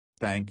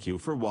Thank you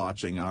for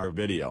watching our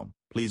video.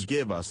 Please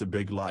give us a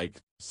big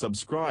like,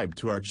 subscribe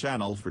to our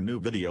channel for new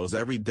videos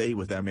every day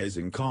with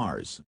amazing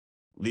cars.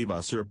 Leave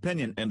us your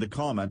opinion in the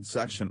comment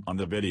section on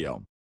the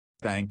video.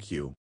 Thank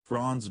you.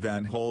 Franz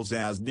von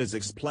Holzhausen is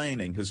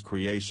explaining his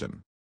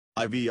creation.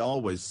 I've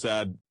always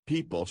said,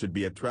 people should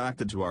be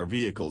attracted to our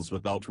vehicles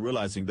without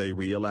realizing they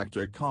are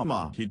electric,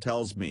 he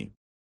tells me.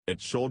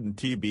 It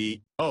shouldn't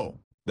be, oh,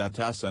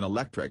 that's an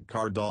electric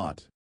car.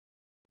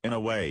 In a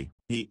way,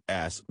 he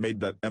made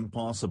that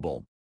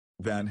impossible.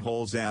 Von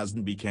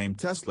Holzhausen became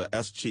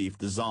Tesla's chief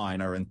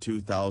designer in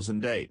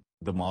 2008.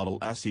 The Model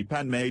S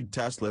pen made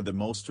Tesla the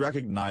most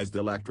recognized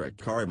electric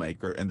car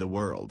maker in the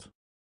world.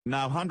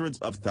 Now hundreds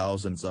of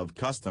thousands of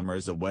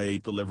customers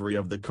await delivery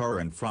of the car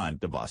in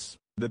front of us,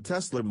 the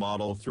Tesla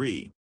Model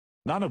 3.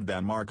 None of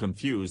them are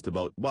confused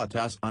about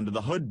what's under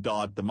the hood.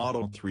 The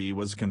Model 3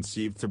 was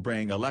conceived to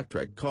bring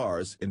electric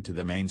cars into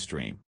the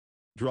mainstream.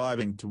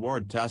 Driving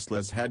toward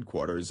Tesla's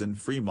headquarters in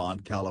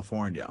Fremont,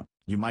 California,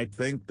 you might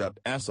think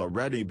that's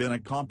already been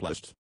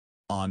accomplished.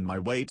 On my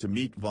way to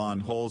meet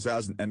von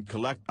Holzhausen and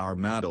collect our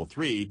Model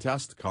 3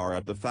 test car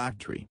at the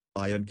factory,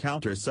 I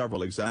encounter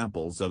several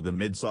examples of the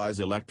midsize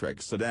electric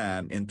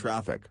sedan in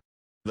traffic.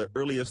 The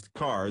earliest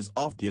cars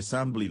off the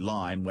assembly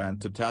line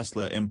went to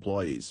Tesla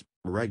employees.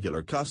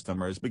 Regular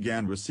customers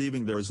began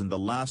receiving theirs in the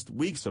last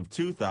weeks of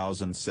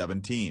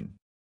 2017.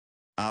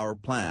 Our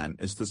plan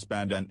is to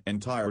spend an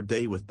entire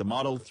day with the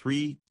Model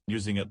 3,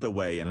 using it the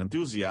way an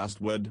enthusiast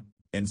would,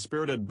 in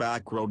spirited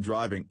back-road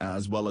driving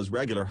as well as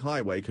regular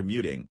highway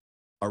commuting.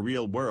 A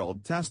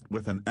real-world test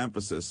with an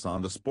emphasis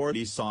on the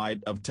sporty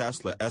side of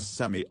Tesla's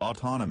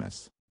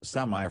semi-autonomous,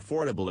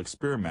 semi-affordable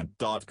experiment.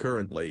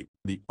 Currently,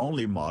 the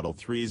only Model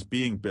 3s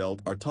being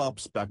built are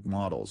top-spec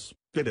models,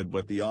 fitted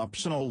with the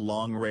optional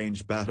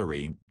long-range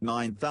battery,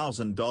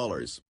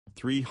 $9,000,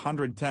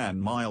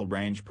 310-mile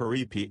range per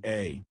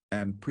EPA,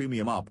 and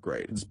premium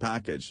upgrades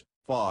package,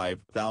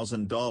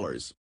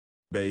 $5,000.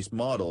 Base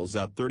models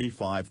at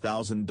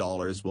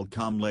 $35,000 will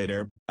come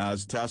later,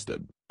 as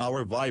tested.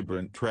 Our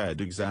vibrant tread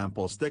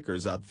example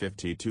stickers at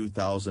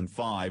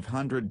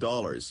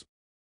 $52,500.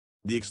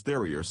 The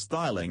exterior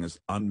styling is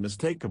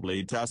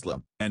unmistakably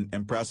Tesla, an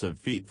impressive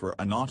feat for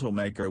an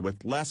automaker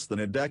with less than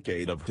a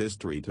decade of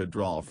history to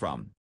draw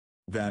from.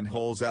 Von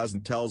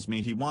Holzhausen tells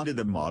me he wanted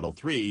the Model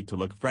 3 to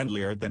look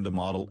friendlier than the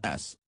Model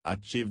S,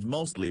 achieved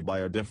mostly by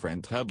a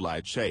different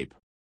headlight shape.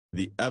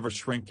 The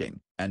ever-shrinking,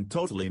 and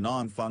totally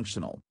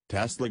non-functional,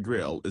 Tesla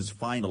grille is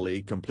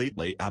finally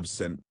completely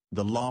absent.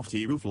 The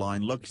lofty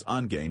roofline looks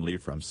ungainly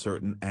from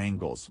certain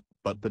angles,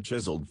 but the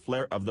chiseled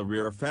flare of the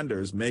rear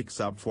fenders makes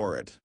up for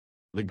it.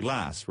 The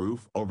glass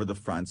roof over the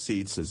front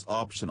seats is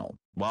optional,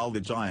 while the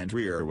giant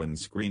rear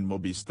windscreen will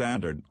be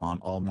standard on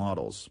all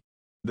models.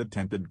 The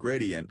tinted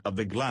gradient of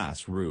the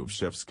glass roof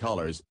shifts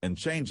colors in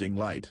changing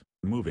light,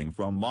 moving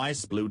from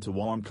ice blue to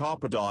warm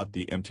copper.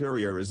 The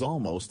interior is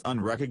almost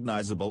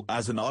unrecognizable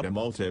as an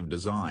automotive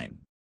design.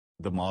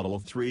 The Model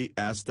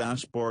 3's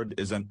dashboard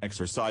is an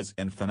exercise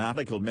in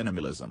fanatical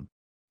minimalism.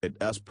 It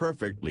is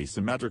perfectly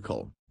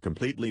symmetrical,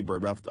 completely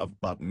bereft of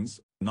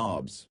buttons,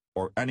 knobs,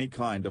 or any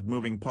kind of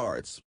moving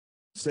parts.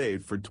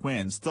 Save for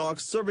twin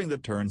stalks serving the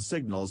turn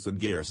signals and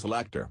gear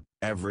selector,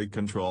 every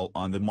control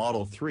on the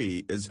Model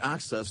 3 is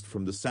accessed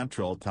from the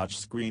central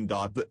touchscreen.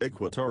 The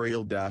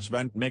equatorial dash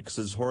vent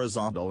mixes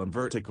horizontal and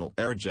vertical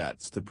air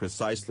jets to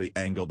precisely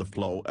angle the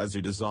flow as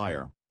you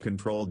desire,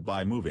 controlled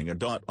by moving a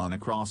dot on a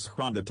cross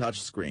on the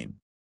touchscreen.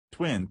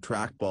 Twin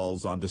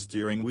trackballs on the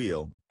steering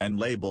wheel, and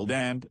labeled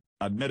and,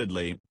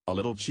 admittedly, a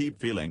little cheap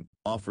feeling,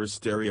 offers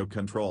stereo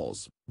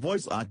controls,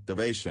 voice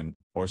activation,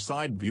 or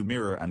side view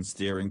mirror and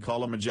steering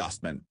column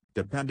adjustment,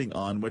 depending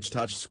on which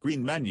touchscreen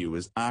menu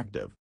is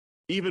active.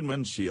 Even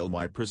windshield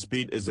wiper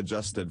speed is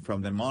adjusted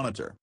from the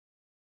monitor.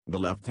 The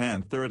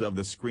left-hand third of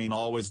the screen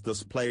always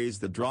displays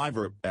the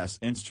driver's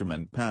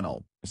instrument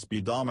panel,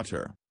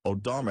 speedometer,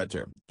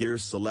 odometer, gear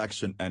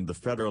selection and the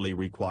federally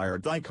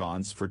required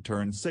icons for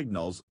turn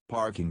signals,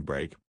 parking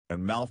brake,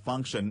 and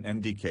malfunction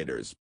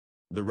indicators.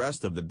 The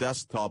rest of the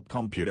desktop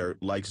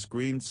computer-like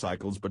screen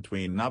cycles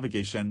between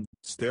navigation,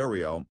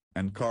 stereo,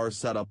 and car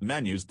setup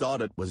menus.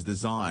 It was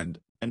designed,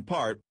 in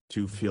part,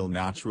 to feel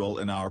natural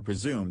in our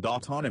presumed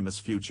autonomous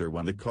future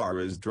when the car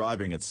is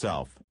driving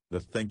itself.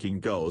 The thinking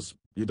goes,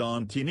 you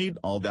don't need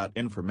all that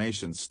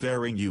information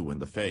staring you in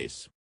the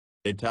face.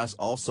 It has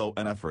also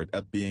an effort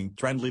at being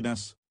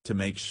trendliness, to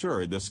make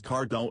sure this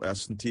car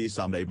doesn't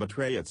someday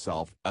betray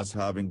itself as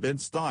having been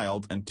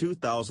styled in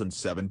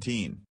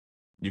 2017.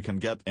 You can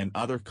get in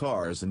other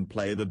cars and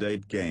play the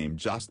date game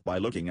just by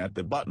looking at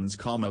the buttons,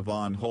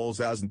 von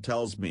Holzhausen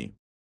tells me.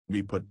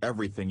 We put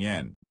everything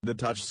in, the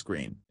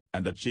touchscreen,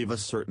 and achieve a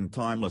certain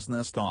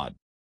timelessness.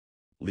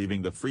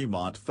 Leaving the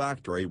Fremont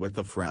factory with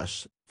a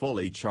fresh,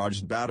 fully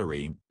charged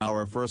battery,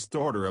 our first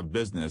order of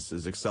business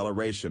is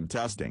acceleration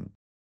testing.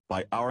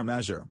 By our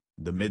measure,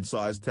 the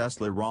midsize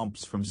Tesla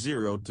romps from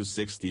 0 to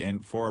 60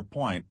 in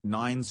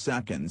 4.9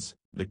 seconds,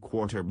 the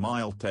quarter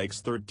mile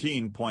takes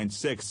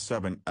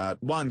 13.67 at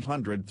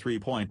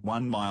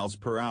 103.1 miles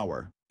per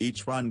hour,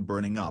 each run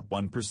burning up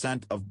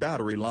 1% of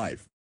battery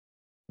life.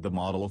 The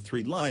Model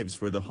 3 lives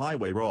for the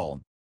highway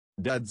roll.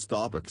 Dead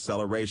stop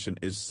acceleration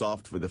is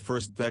soft for the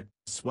first thick,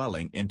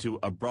 swelling into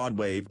a broad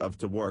wave of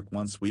torque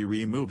once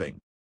removing.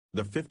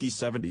 The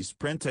 50/70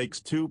 sprint takes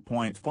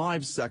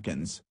 2.5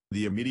 seconds,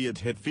 the immediate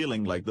hit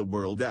feeling like the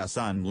world's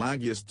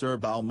unlaggiest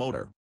turbo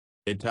motor.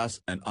 It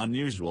has an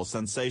unusual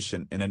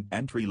sensation in an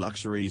entry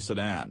luxury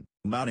sedan,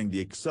 mounting the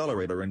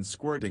accelerator and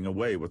squirting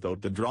away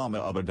without the drama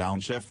of a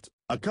downshift,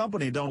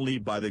 accompanied only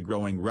by the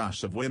growing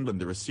rush of wind and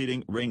the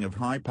receding ring of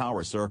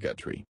high-power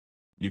circuitry.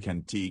 You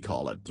can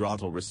call it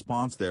throttle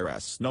response.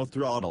 There's no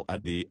throttle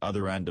at the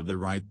other end of the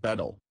right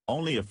pedal,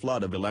 only a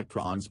flood of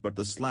electrons, but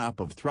the slap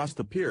of thrust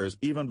appears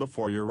even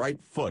before your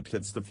right foot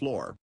hits the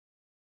floor.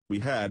 We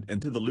head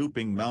into the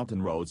looping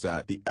mountain roads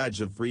at the edge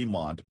of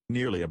Fremont,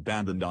 nearly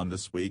abandoned on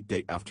this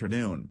weekday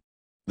afternoon.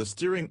 The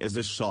steering is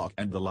a shock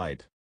and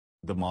delight.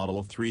 The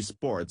Model 3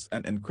 sports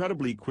an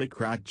incredibly quick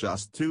crack,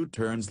 just 2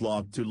 turns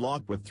lock to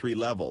lock with 3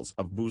 levels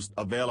of boost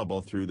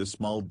available through the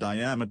small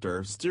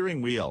diameter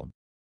steering wheel.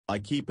 I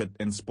keep it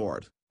in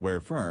sport, where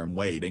firm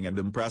weighting and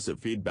impressive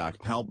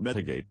feedback help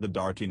mitigate the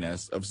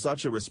dartiness of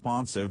such a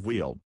responsive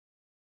wheel.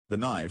 The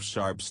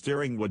knife-sharp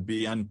steering would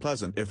be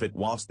unpleasant if it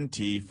wasn't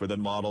for the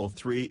Model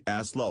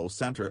 3's low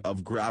center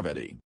of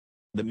gravity.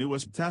 The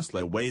newest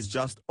Tesla weighs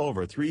just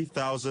over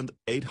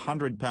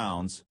 3,800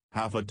 pounds,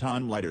 half a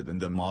ton lighter than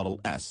the Model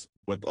S.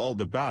 With all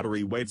the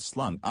battery weight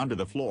slung under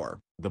the floor,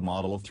 the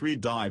Model 3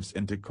 dives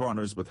into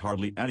corners with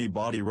hardly any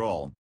body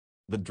roll.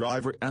 The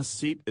driver's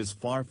seat is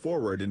far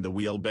forward in the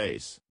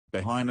wheelbase,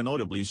 behind a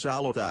notably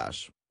shallow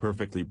dash,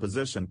 perfectly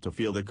positioned to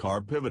feel the car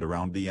pivot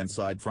around the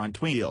inside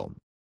front wheel.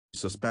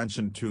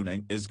 Suspension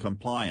tuning is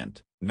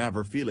compliant,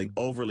 never feeling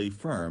overly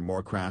firm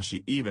or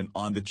crashy even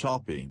on the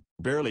choppy,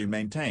 barely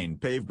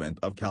maintained pavement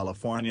of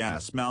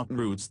California's mountain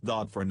routes.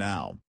 For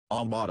now,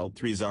 all Model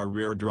 3s are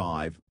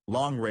rear-drive,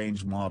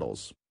 long-range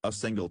models, a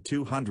single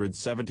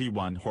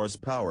 271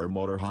 horsepower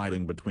motor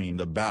hiding between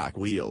the back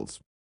wheels.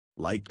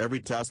 Like every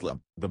Tesla,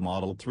 the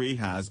Model 3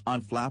 has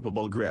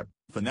unflappable grip,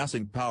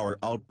 finessing power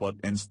output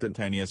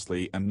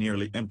instantaneously and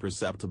nearly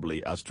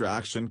imperceptibly as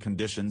traction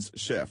conditions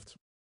shift.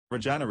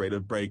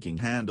 Regenerative braking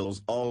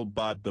handles all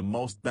but the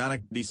most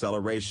manic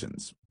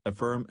decelerations, a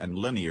firm and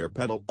linear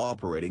pedal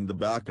operating the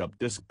backup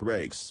disc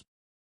brakes.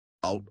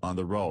 Out on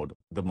the road,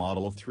 the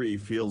Model 3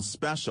 feels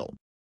special.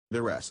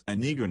 There's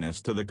an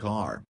eagerness to the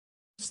car.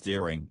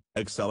 Steering,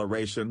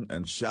 acceleration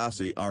and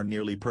chassis are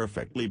nearly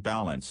perfectly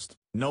balanced,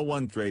 no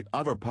one trait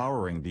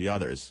overpowering the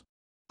others.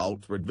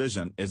 Outward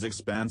vision is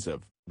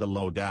expansive, the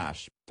low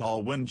dash,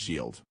 tall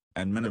windshield,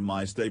 and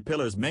minimized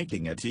A-pillars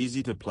making it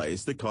easy to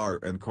place the car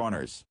in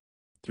corners.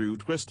 Through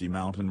twisty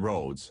mountain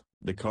roads,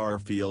 the car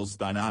feels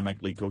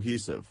dynamically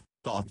cohesive,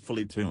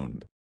 thoughtfully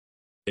tuned.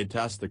 It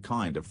has the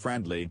kind of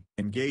friendly,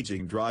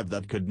 engaging drive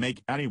that could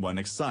make anyone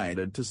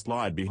excited to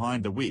slide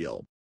behind the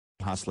wheel.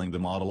 Hustling the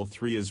Model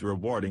 3 is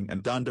rewarding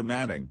and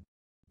undemanding.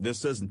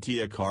 This isn't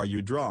a car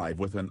you drive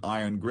with an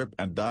iron grip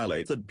and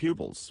dilated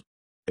pupils.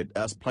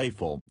 It's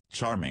playful,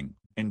 charming,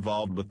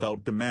 involved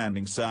without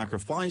demanding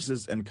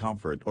sacrifices in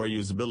comfort or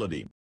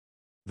usability.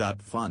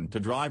 That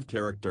fun-to-drive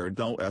character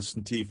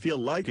doesn't feel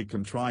like a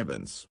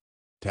contrivance.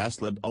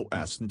 Tesla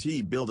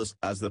doesn't build us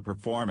as the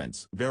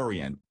performance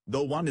variant,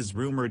 though one is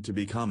rumored to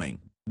be coming.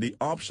 The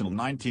optional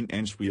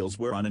 19-inch wheels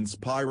were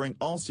uninspiring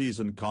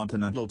all-season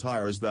Continental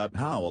tires that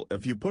howl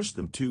if you push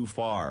them too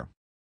far.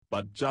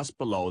 But just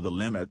below the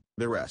limit,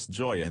 there's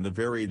joy in the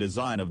very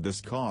design of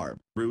this car,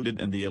 rooted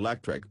in the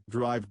electric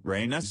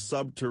drivetrain's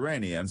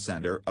subterranean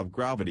center of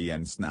gravity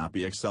and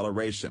snappy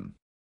acceleration.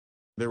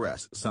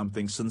 There's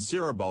something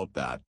sincere about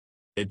that.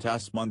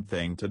 It's one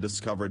thing to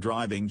discover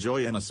driving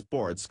joy in a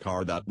sports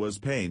car that was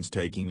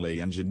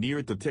painstakingly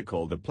engineered to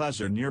tickle the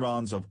pleasure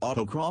neurons of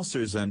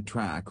autocrossers and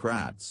track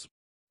rats.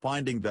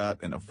 Finding that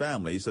in a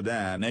family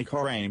sedan, a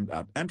car aimed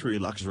at entry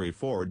luxury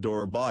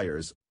four-door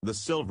buyers, the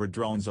silver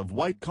drones of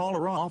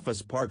white-collar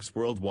office parks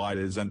worldwide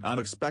is an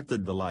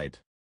unexpected delight.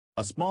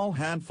 A small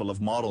handful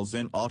of models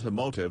in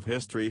automotive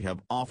history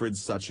have offered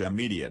such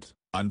immediate,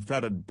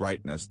 unfettered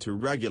brightness to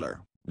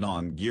regular,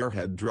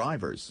 non-gearhead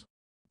drivers.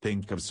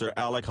 Think of Sir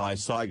Alec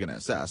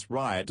Isaganas's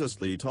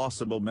riotously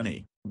tossable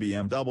Mini,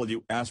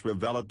 BMW's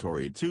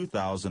revelatory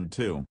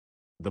 2002.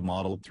 The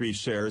Model 3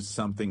 shares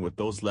something with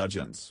those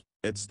legends.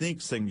 It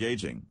sneaks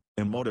engaging,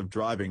 emotive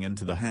driving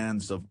into the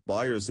hands of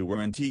buyers who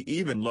weren't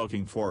even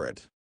looking for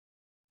it.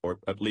 Or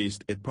at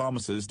least it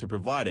promises to,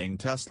 providing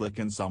Tesla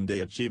can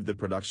someday achieve the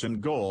production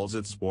goals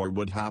it swore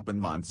would happen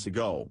months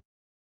ago.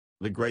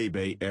 The gray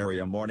Bay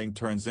Area morning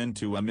turns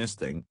into a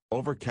misting,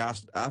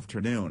 overcast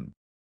afternoon.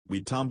 We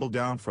tumble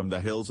down from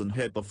the hills and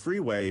hit the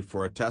freeway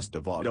for a test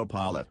of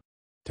autopilot.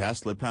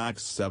 Tesla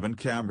packs 7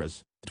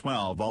 cameras,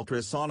 12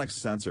 ultrasonic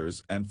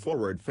sensors and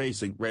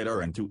forward-facing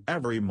radar into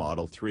every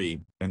Model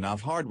 3,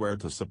 enough hardware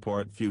to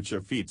support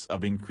future feats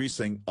of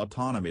increasing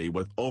autonomy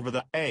with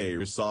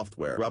over-the-air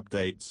software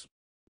updates.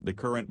 The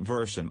current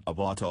version of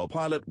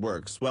autopilot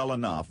works well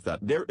enough that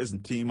there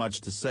isn't much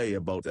to say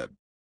about it.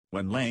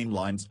 When lane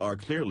lines are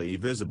clearly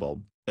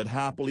visible, It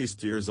happily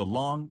steers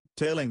along,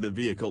 tailing the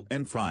vehicle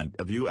in front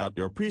of you at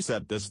your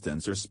preset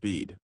distance or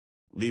speed.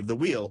 Leave the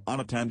wheel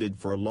unattended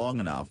for long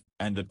enough,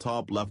 and the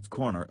top left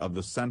corner of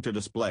the center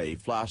display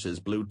flashes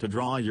blue to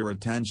draw your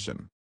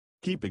attention.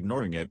 Keep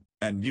ignoring it,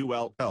 and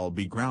you'll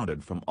be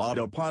grounded from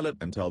autopilot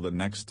until the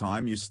next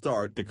time you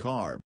start the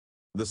car.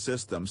 The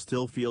system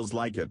still feels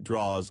like it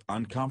draws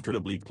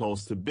uncomfortably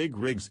close to big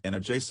rigs in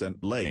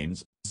adjacent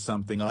lanes,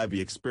 something I've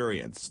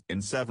experienced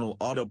in several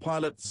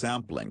autopilot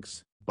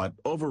samplings, but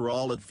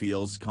overall it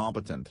feels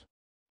competent.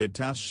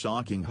 It's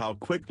shocking how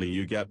quickly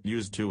you get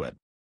used to it.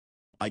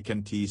 I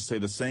can say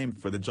the same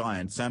for the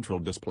giant central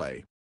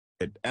display.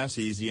 It's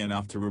easy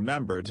enough to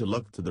remember to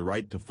look to the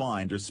right to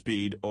find your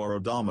speed or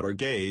odometer.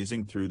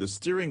 Gazing through the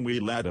steering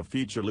wheel at a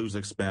featureless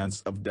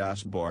expanse of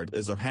dashboard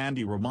is a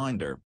handy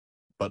reminder.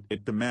 But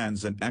it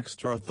demands an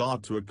extra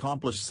thought to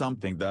accomplish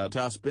something that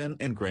has been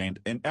ingrained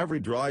in every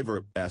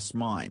driver's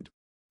mind.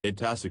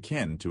 It's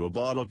akin to a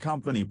bottle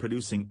company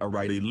producing a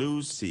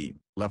righty-loosey,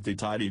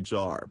 lefty-tighty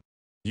jar.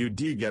 You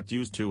do get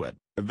used to it,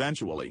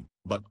 eventually,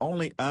 but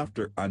only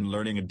after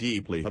unlearning a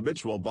deeply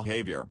habitual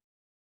behavior.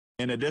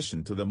 In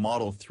addition to the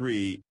Model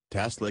 3,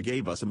 Tesla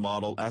gave us a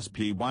Model S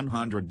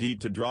P100D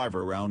to drive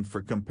around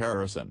for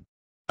comparison.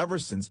 Ever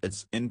since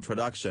its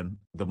introduction,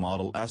 the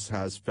Model S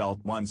has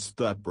felt one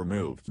step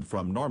removed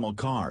from normal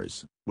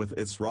cars, with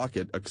its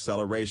rocket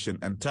acceleration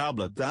and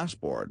tablet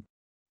dashboard.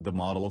 The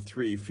Model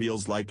 3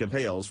 feels like it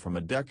hails from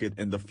a decade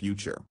in the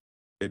future.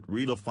 It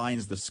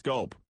redefines the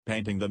scope,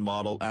 painting the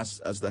Model S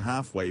as the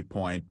halfway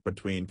point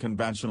between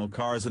conventional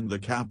cars and the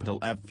capital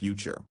F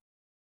future.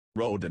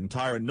 Road and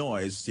tire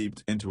noise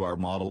seeped into our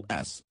Model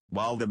S,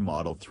 while the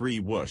Model 3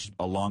 whooshed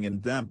along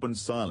in dampened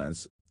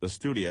silence. The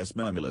studious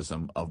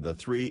minimalism of the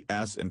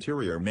 3's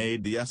interior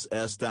made the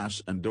SS dash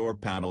and door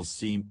panels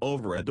seem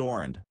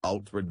over-adorned.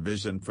 Outward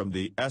vision from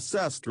the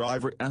SS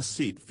driver's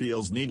seat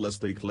feels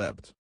needlessly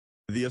clipped.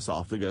 The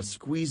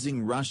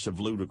esophagus-squeezing rush of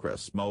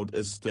ludicrous mode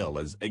is still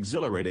as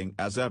exhilarating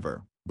as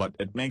ever, but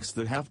it makes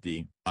the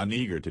hefty,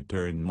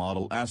 uneager-to-turn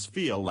Model S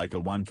feel like a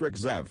one-trick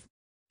Zev.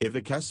 If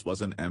the S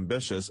was an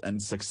ambitious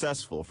and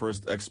successful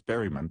first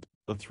experiment,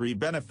 the 3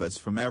 benefits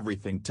from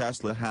everything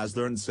Tesla has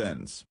learned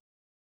since.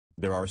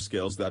 There are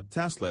skills that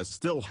Tesla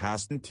still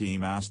hasn't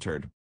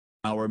mastered.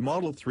 Our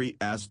Model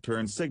 3's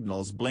turn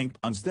signals blinked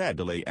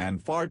unsteadily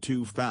and far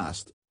too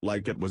fast,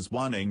 like it was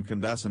one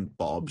incandescent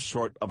bulb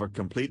short of a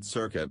complete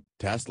circuit.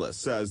 Tesla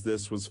says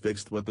this was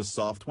fixed with a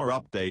software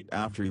update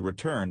after he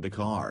returned the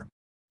car.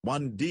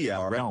 One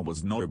DRL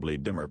was notably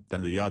dimmer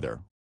than the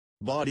other.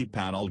 Body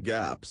panel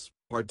gaps,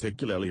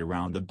 particularly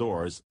around the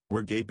doors,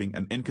 were gaping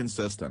and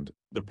inconsistent.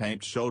 The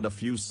paint showed a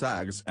few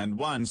sags and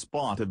one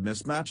spot of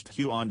mismatched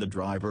hue on the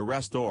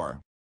driver's door.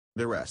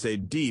 There's a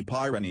deep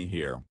irony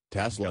here.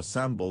 Tesla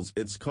assembles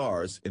its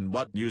cars in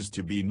what used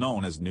to be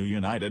known as New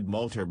United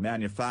Motor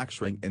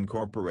Manufacturing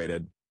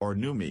Incorporated, or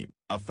NUMI,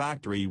 a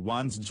factory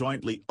once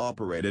jointly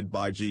operated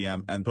by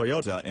GM and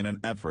Toyota in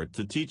an effort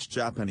to teach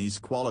Japanese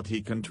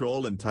quality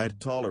control and tight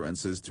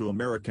tolerances to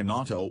American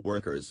auto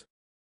workers.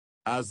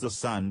 As the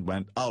sun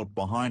went out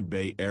behind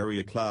Bay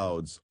Area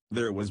clouds,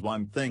 there was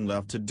one thing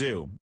left to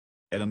do.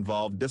 It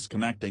involved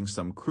disconnecting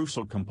some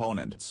crucial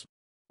components.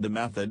 The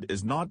method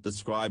is not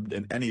described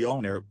in any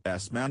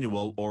owner's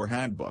manual or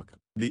handbook.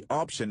 The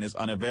option is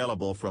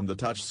unavailable from the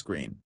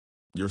touchscreen.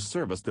 Your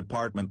service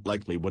department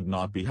likely would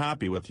not be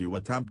happy with you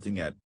attempting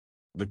it.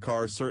 The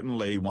car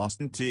certainly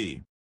wasn't.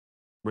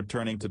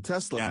 Returning to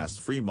Tesla's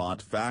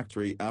Fremont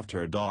factory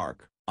after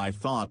dark, I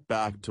thought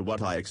back to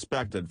what I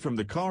expected from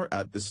the car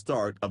at the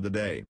start of the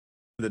day.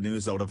 The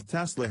news out of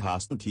Tesla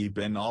hasn't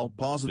been all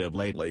positive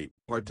lately,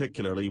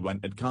 particularly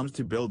when it comes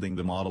to building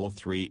the Model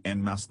 3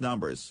 in mass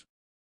numbers.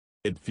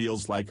 It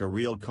feels like a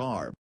real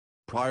car.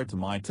 Prior to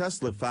my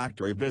Tesla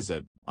factory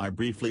visit, I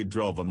briefly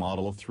drove a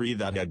Model 3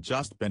 that had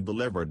just been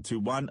delivered to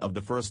one of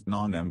the first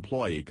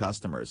non-employee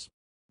customers.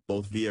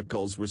 Both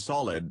vehicles were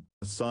solid,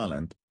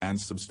 silent, and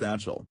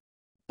substantial.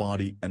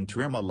 Body and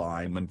trim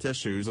alignment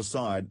issues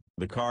aside,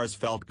 the cars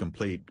felt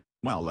complete,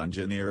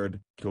 well-engineered,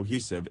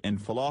 cohesive in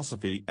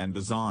philosophy and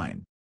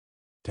design.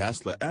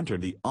 Tesla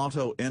entered the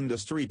auto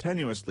industry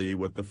tenuously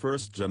with the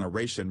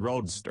first-generation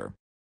Roadster.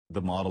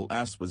 The Model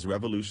S was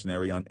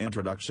revolutionary on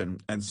introduction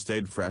and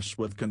stayed fresh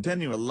with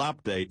continual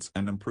updates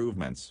and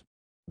improvements.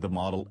 The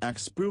Model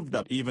X proved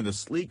that even the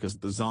sleekest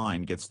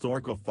design gets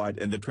torquified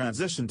in the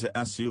transition to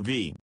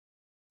SUV.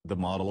 The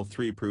Model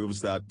 3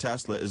 proves that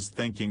Tesla is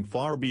thinking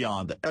far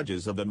beyond the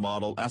edges of the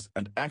Model S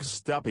and X.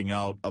 Stepping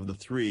out of the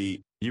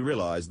 3, you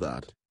realize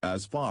that,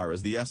 as far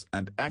as the S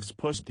and X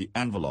pushed the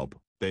envelope,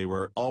 they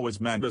were always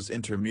meant as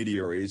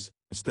intermediaries,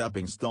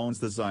 stepping stones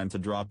designed to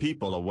draw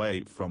people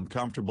away from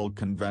comfortable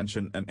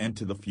convention and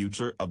into the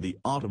future of the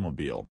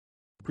automobile.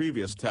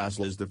 Previous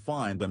Teslas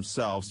defined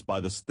themselves by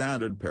the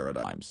standard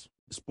paradigms: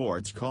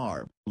 sports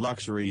car,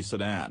 luxury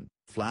sedan,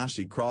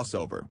 flashy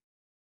crossover.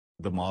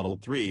 The Model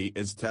 3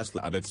 is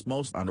Tesla at its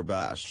most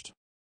unabashed.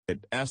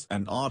 It's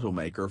an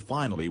automaker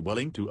finally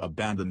willing to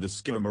abandon the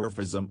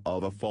skeuomorphism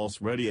of a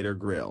false radiator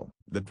grille,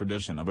 the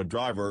tradition of a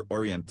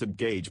driver-oriented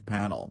gauge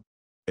panel.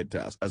 It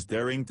is as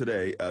daring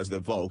today as the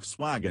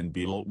Volkswagen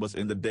Beetle was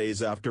in the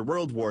days after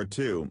World War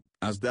II,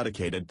 as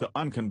dedicated to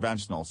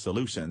unconventional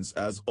solutions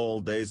as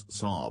old days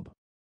Saab.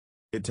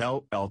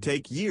 It'll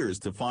take years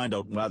to find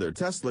out whether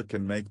Tesla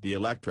can make the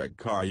electric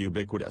car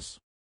ubiquitous.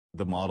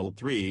 The Model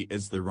 3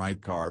 is the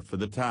right car for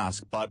the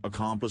task, but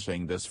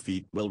accomplishing this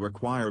feat will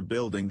require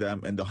building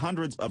them in the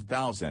hundreds of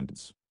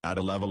thousands, at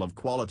a level of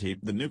quality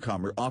the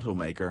newcomer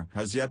automaker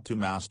has yet to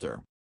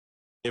master.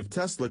 If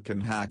Tesla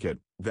can hack it,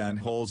 then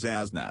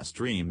Holzhausen's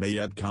dream may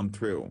yet come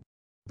true.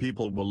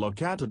 People will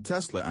look at a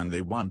Tesla and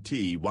they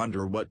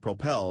wonder what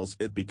propels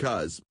it,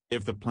 because,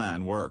 if the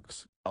plan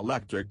works,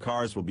 electric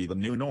cars will be the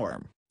new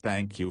norm.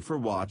 Thank you for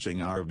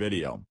watching our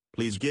video.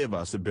 Please give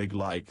us a big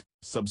like,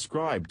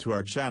 subscribe to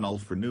our channel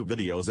for new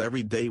videos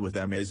every day with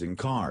amazing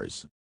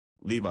cars.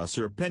 Leave us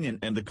your opinion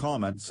in the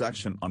comment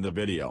section on the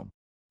video.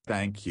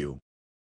 Thank you.